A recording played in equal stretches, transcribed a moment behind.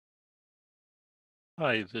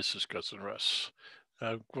Hi, this is Cousin Russ.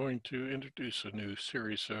 I'm going to introduce a new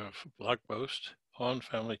series of blog posts on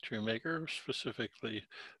Family Tree Maker, specifically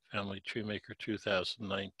Family Tree Maker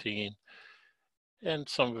 2019. And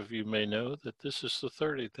some of you may know that this is the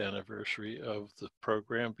 30th anniversary of the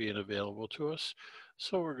program being available to us.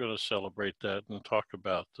 So we're going to celebrate that and talk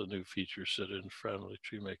about the new features that in Family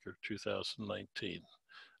Tree Maker 2019. I'm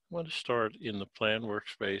going to start in the Plan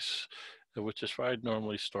Workspace, which is where I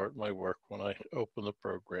normally start my work when I open the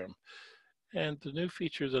program. And the new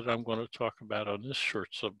feature that I'm going to talk about on this short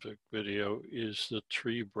subject video is the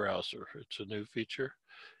tree browser. It's a new feature,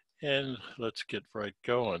 and let's get right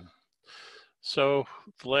going. So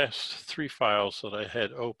the last three files that I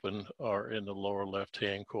had open are in the lower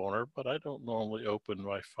left-hand corner, but I don't normally open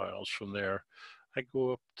my files from there. I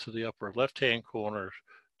go up to the upper left-hand corner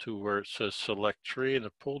to where it says Select Tree in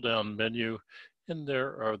a pull-down menu, and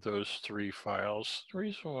there are those three files. The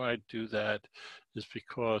reason why I do that is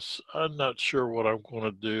because I'm not sure what I'm going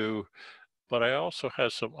to do, but I also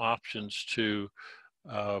have some options to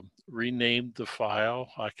rename the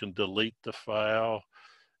file. I can delete the file.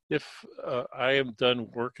 If I am done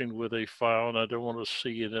working with a file and I don't want to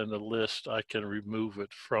see it in the list, I can remove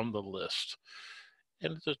it from the list.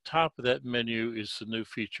 And at the top of that menu is the new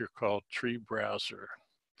feature called Tree Browser.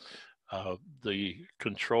 The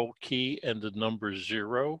control key and the number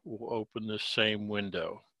 0 will open the same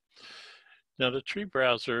window. Now the tree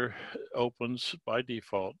browser opens by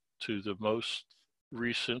default to the most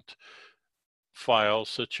recent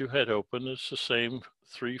files that you had opened. It's the same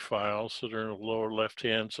three files that are in the lower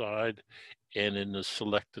left-hand side and in the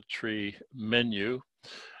Select a Tree menu.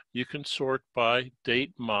 You can sort by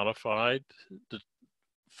date modified, the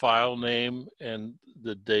file name, and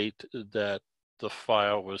the date that the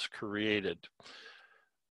file was created.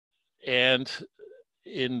 And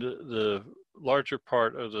in the larger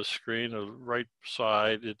part of the screen, on the right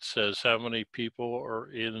side, it says how many people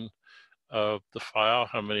are in the file,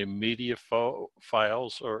 how many media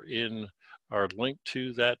files are linked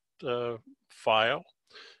to that file,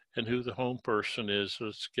 and who the home person is.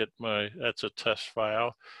 Let's get that's a test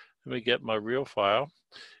file. Let me get my real file.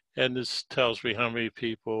 And this tells me how many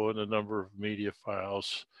people and the number of media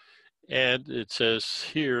files. And it says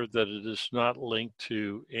here that it is not linked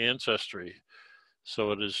to Ancestry.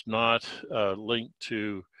 So it is not linked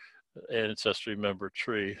to Ancestry member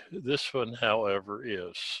tree. This one, however,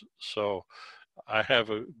 is. So I have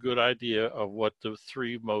a good idea of what the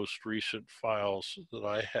three most recent files that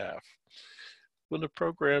I have. When the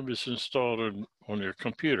program is installed on your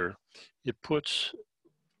computer, it puts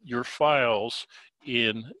your files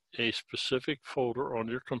in a specific folder on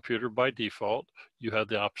your computer by default. You have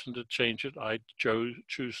the option to change it. I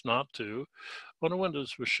choose not to. On a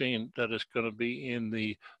Windows machine, that is going to be in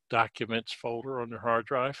the Documents folder on your hard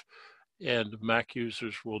drive, and Mac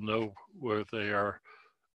users will know where they are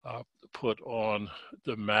put on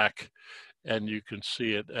the Mac, and you can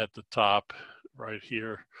see it at the top right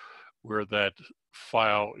here where that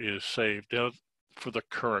file is saved now for the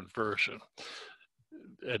current version.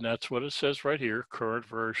 And that's what it says right here, current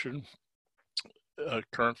version,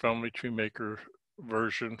 current Family Tree Maker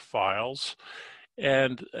version files.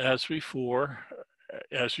 And as before,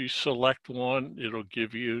 as you select one, it'll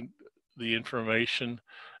give you the information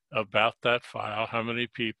about that file, how many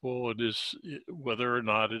people it is, whether or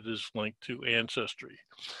not it is linked to Ancestry.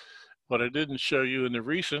 What I didn't show you in the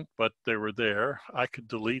recent, but they were there, I could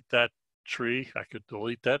delete that tree, I could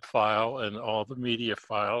delete that file and all the media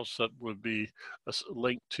files that would be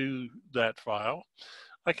linked to that file.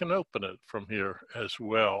 I can open it from here as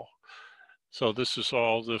well. So this is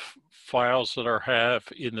all the files that I have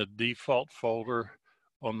in the default folder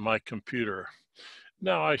on my computer.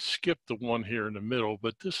 Now I skipped the one here in the middle,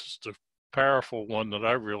 but this is the powerful one that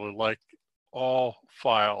I really like, all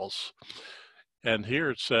files. And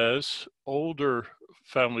here it says older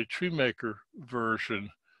Family Tree Maker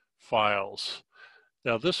version files.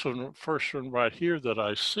 Now this one, first one right here that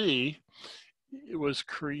I see, it was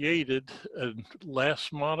created and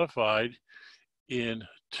last modified in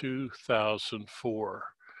 2004.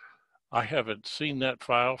 I haven't seen that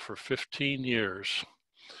file for 15 years.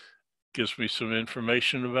 Gives me some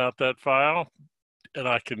information about that file, and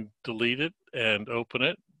I can delete it and open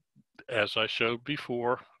it as I showed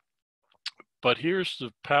before. But here's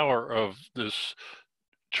the power of this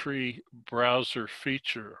tree browser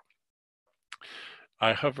feature.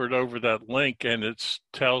 I hovered over that link and it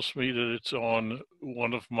tells me that it's on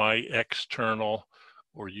one of my external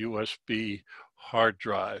or USB hard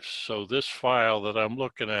drives. So this file that I'm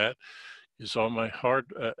looking at is on my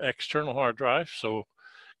external hard drive. So,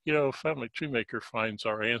 you know, Family Tree Maker finds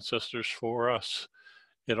our ancestors for us.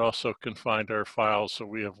 It also can find our files that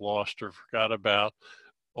we have lost or forgot about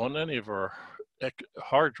on any of our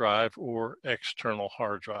hard drive or external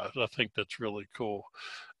hard drives. I think that's really cool.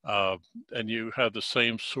 And you have the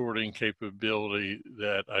same sorting capability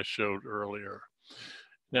that I showed earlier.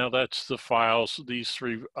 Now that's the files. These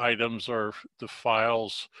three items are the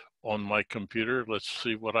files on my computer. Let's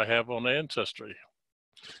see what I have on Ancestry.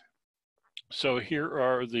 So here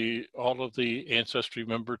are all of the Ancestry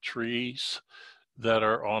member trees that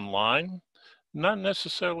are online, not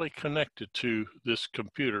necessarily connected to this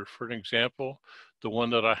computer. For an example, the one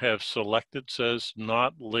that I have selected says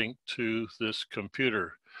not linked to this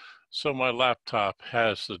computer. So my laptop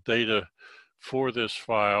has the data for this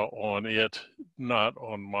file on it, not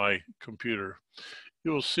on my computer.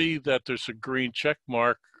 You'll see that there's a green check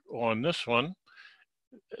mark on this one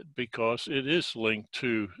because it is linked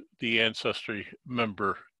to the Ancestry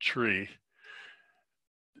member tree.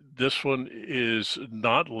 This one is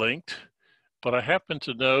not linked, but I happen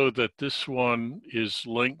to know that this one is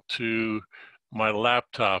linked to my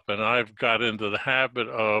laptop, and I've got into the habit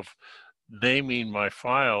of naming my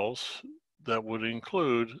files that would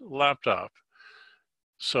include laptop,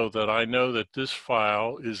 so that I know that this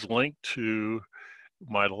file is linked to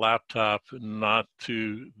my laptop, not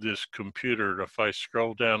to this computer. If I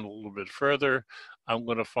scroll down a little bit further, I'm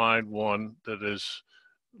going to find one that is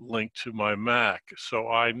linked to my Mac. So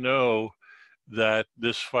I know that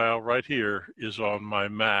this file right here is on my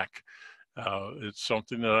Mac. It's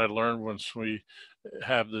something that I learned once we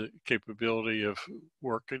have the capability of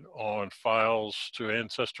working on files to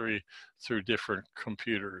Ancestry through different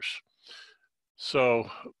computers. So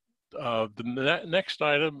the next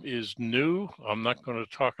item is new. I'm not going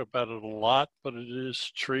to talk about it a lot, but it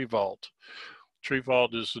is Tree Vault. Tree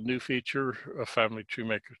Vault is a new feature of Family Tree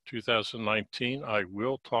Maker 2019. I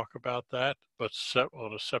will talk about that, but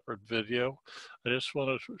on a separate video. I just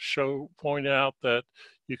want to point out that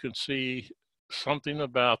you can see something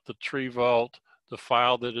about the Tree Vault, the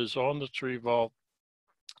file that is on the Tree Vault,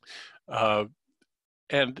 and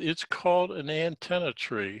it's called an antenna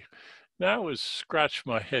tree. Now I was scratched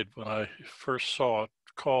my head when I first saw it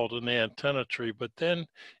called an antenna tree, but then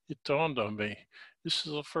it dawned on me, this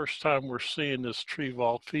is the first time we're seeing this Tree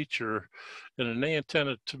Vault feature. And an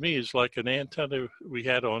antenna to me is like an antenna we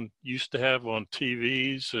used to have on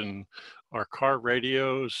TVs and our car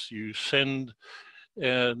radios. You send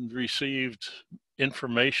and received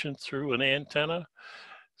information through an antenna.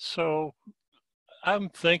 So I'm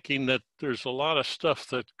thinking that there's a lot of stuff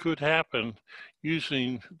that could happen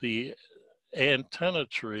using the antenna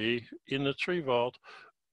tree in the Tree Vault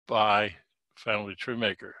by Family Tree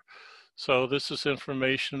Maker. So this is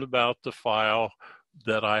information about the file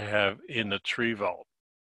that I have in the Tree Vault.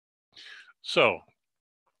 So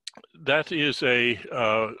that is a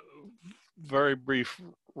very brief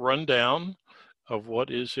rundown of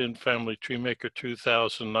what is in Family Tree Maker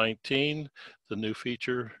 2019, the new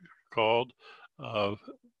feature called the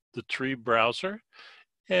Tree Browser.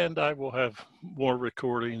 And I will have more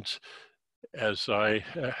recordings as I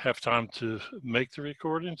have time to make the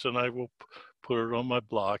recordings, and I will put it on my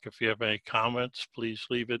blog. If you have any comments, please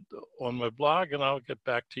leave it on my blog and I'll get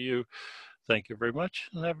back to you. Thank you very much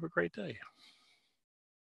and have a great day.